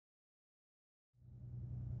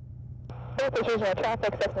Officials are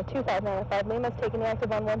traffic, Cessna 2595 Lima's taking the active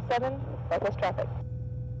 117, Southwest traffic.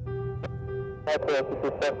 Okay, this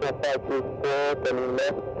is Cessna 524, turning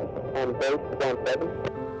left on base 17.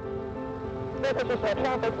 Officials are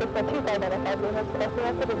traffic, Cessna 2595 Lima's crossing the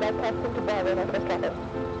active and bypassing to Bravo, Northwest traffic.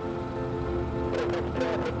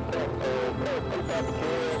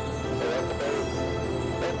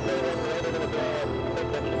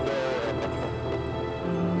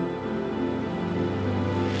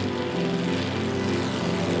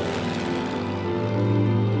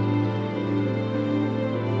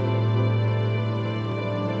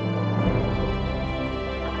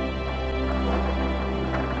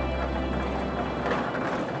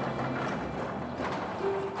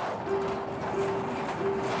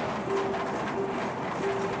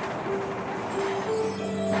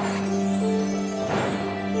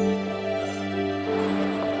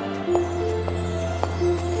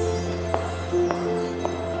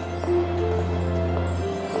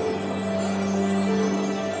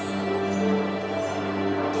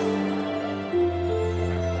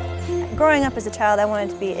 Growing up as a child, I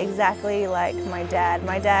wanted to be exactly like my dad.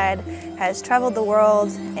 My dad has traveled the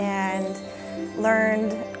world and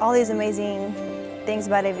learned all these amazing things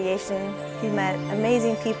about aviation. He's met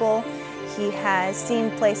amazing people. He has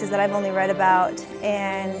seen places that I've only read about,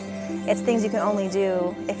 and it's things you can only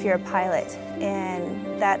do if you're a pilot.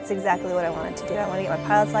 And that's exactly what I wanted to do. I wanted to get my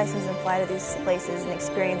pilot's license and fly to these places and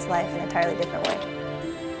experience life in an entirely different way.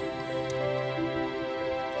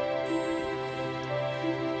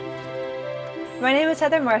 My name is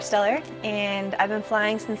Heather Marsteller, and I've been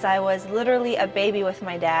flying since I was literally a baby with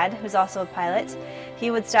my dad, who's also a pilot. He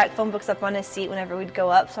would stack phone books up on his seat whenever we'd go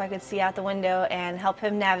up so I could see out the window and help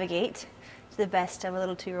him navigate to the best of a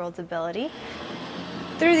little 2-year-old's ability.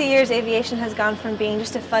 Through the years, aviation has gone from being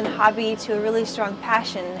just a fun hobby to a really strong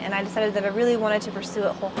passion, and I decided that I really wanted to pursue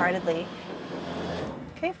it wholeheartedly.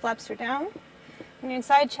 Okay, flaps are down. When you're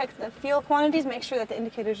inside, check the fuel quantities, make sure that the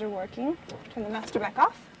indicators are working. Turn the master back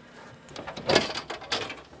off.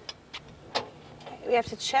 We have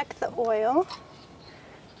to check the oil.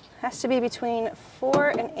 Has to be between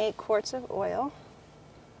 4 and 8 quarts of oil.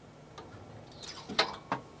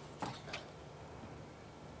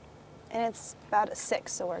 And it's about a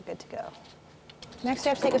 6, so we're good to go. Next, you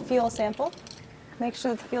have to take a fuel sample. Make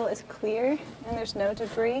sure that the fuel is clear and there's no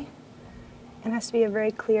debris. And it has to be a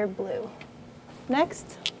very clear blue.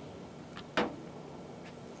 Next,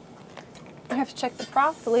 we have to check the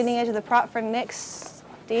prop, the leading edge of the prop for nicks,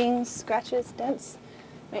 dings, scratches, dents.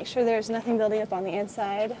 Make sure there's nothing building up on the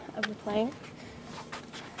inside of the plane.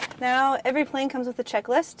 Now, every plane comes with a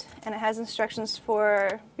checklist, and it has instructions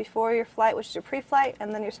for before your flight, which is your pre-flight,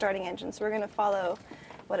 and then your starting engine. So we're going to follow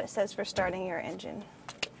what it says for starting your engine.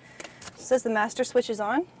 It says the master switch is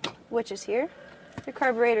on, which is here. Your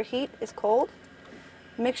carburetor heat is cold.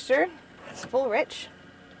 Mixture is full rich.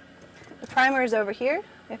 The primer is over here. You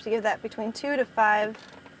have to give that between 2 to 5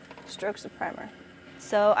 strokes of primer.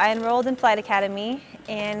 So I enrolled in Flight Academy,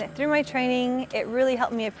 and through my training, it really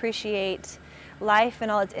helped me appreciate life and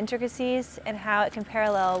all its intricacies and how it can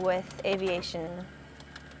parallel with aviation.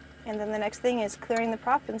 And then the next thing is clearing the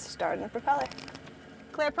prop and starting the propeller.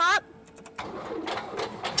 Clear prop.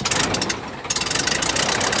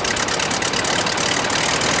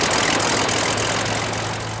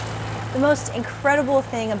 The most incredible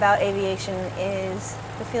thing about aviation is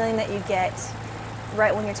the feeling that you get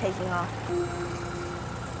right when you're taking off.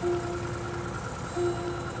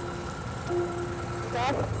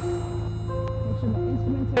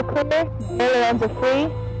 Make sure the instruments are clear, the ailerons are free,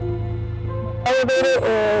 the elevator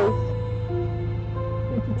is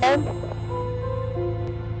good to go.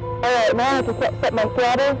 Alright, now I have to set my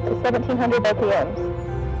throttle to 1700 RPMs.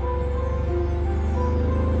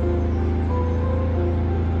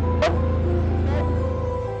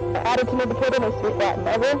 The attitude indicator needs to be flattened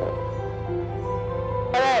over.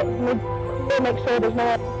 Alright, make sure there's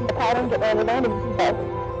no pattern, get ready to land and go.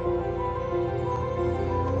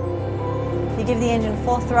 You give the engine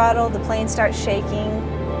full throttle, the plane starts shaking.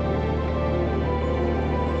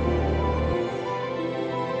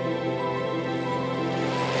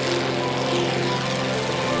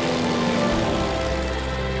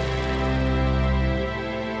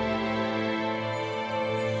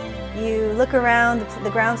 You look around,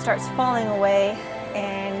 the ground starts falling away,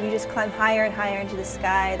 and you just climb higher and higher into the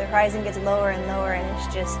sky. The horizon gets lower and lower, and it's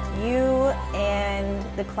just you and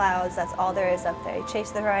the clouds. That's all there is up there. You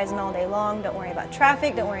chase the horizon all day long. Don't worry about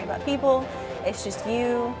traffic, don't worry about people. It's just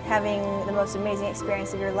you having the most amazing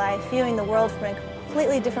experience of your life, viewing the world from a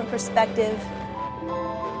completely different perspective.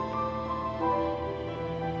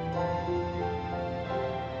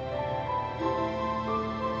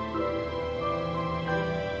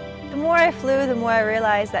 I flew, the more I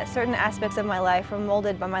realized that certain aspects of my life were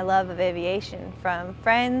molded by my love of aviation, from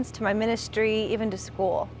friends to my ministry, even to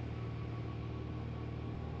school.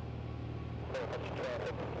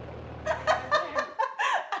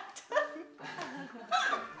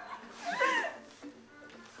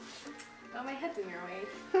 Oh, my head's in your way.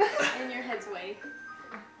 In your head's way.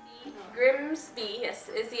 Grimsby, yes,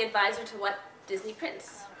 is the advisor to what Disney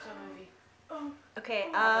prince? Okay,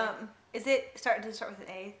 does it start with an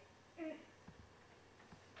A?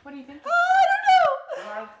 What do you think? Oh, I don't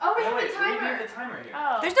know! Oh, we No, have wait, a timer. we have the timer here.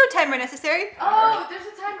 Oh. There's no timer necessary. Oh, there's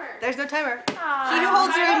a timer. There's no timer. Aw. He who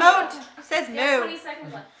holds the remote says Yeah, no. 20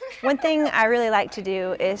 seconds left. One thing I really like to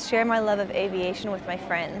do is share my love of aviation with my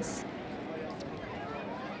friends.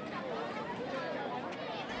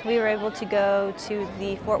 We were able to go to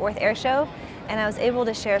the Fort Worth Air Show, and I was able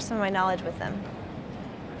to share some of my knowledge with them.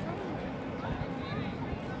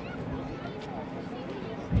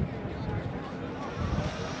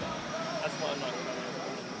 That's why I'm not coming.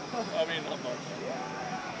 I mean, I'm not.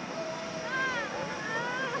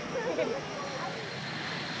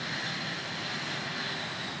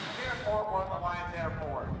 Here at Fort Worth Alliance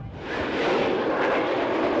Airport.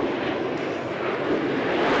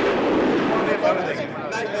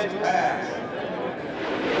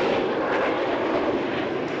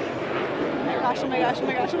 Oh my gosh, oh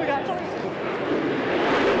my gosh, oh my gosh, oh my gosh.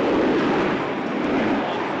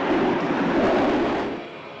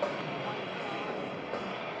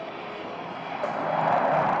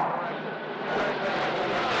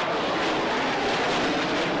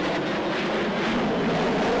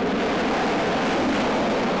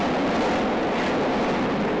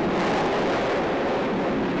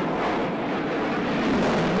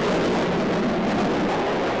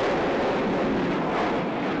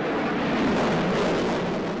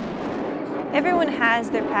 Everyone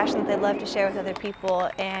has their passion that they love to share with other people,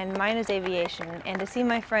 and mine is aviation. And to see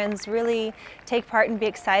my friends really take part and be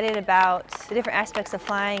excited about the different aspects of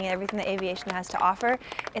flying and everything that aviation has to offer,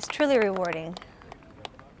 it's truly rewarding.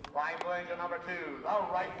 Flying plane to number 2,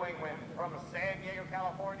 the right wing wind from San Diego,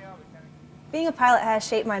 California. Being a pilot has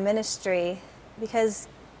shaped my ministry because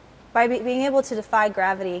by being able to defy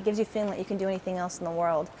gravity, it gives you a feeling that you can do anything else in the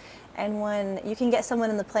world. And when you can get someone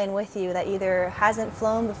in the plane with you that either hasn't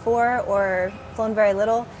flown before or flown very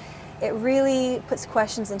little, it really puts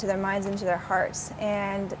questions into their minds, into their hearts.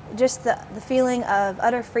 And just the feeling of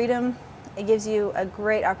utter freedom, it gives you a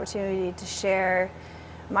great opportunity to share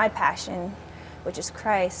my passion, which is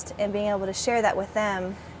Christ, and being able to share that with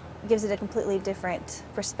them gives it a completely different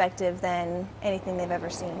perspective than anything they've ever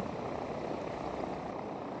seen.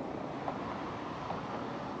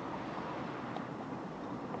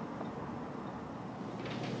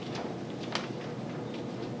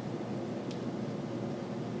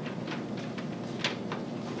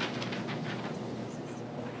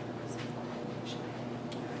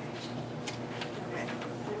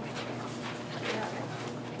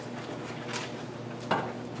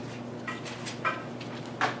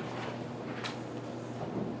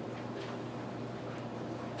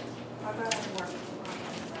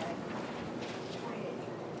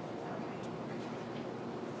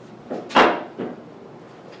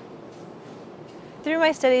 Through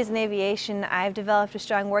my studies in aviation, I've developed a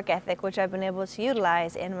strong work ethic which I've been able to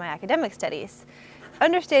utilize in my academic studies.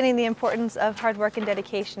 Understanding the importance of hard work and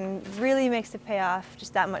dedication really makes the payoff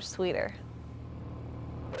just that much sweeter.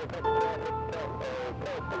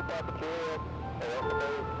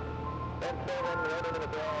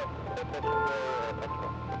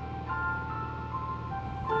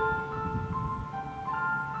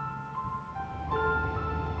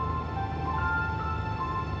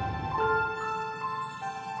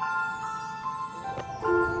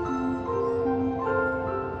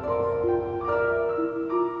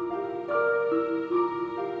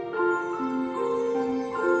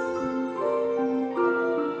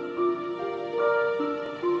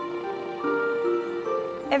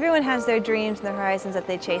 Everyone has their dreams and their horizons that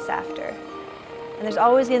they chase after. And there's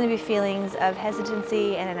always going to be feelings of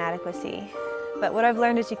hesitancy and inadequacy. But what I've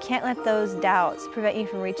learned is you can't let those doubts prevent you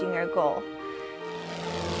from reaching your goal.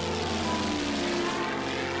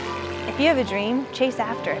 If you have a dream, chase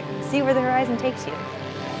after it. See where the horizon takes you.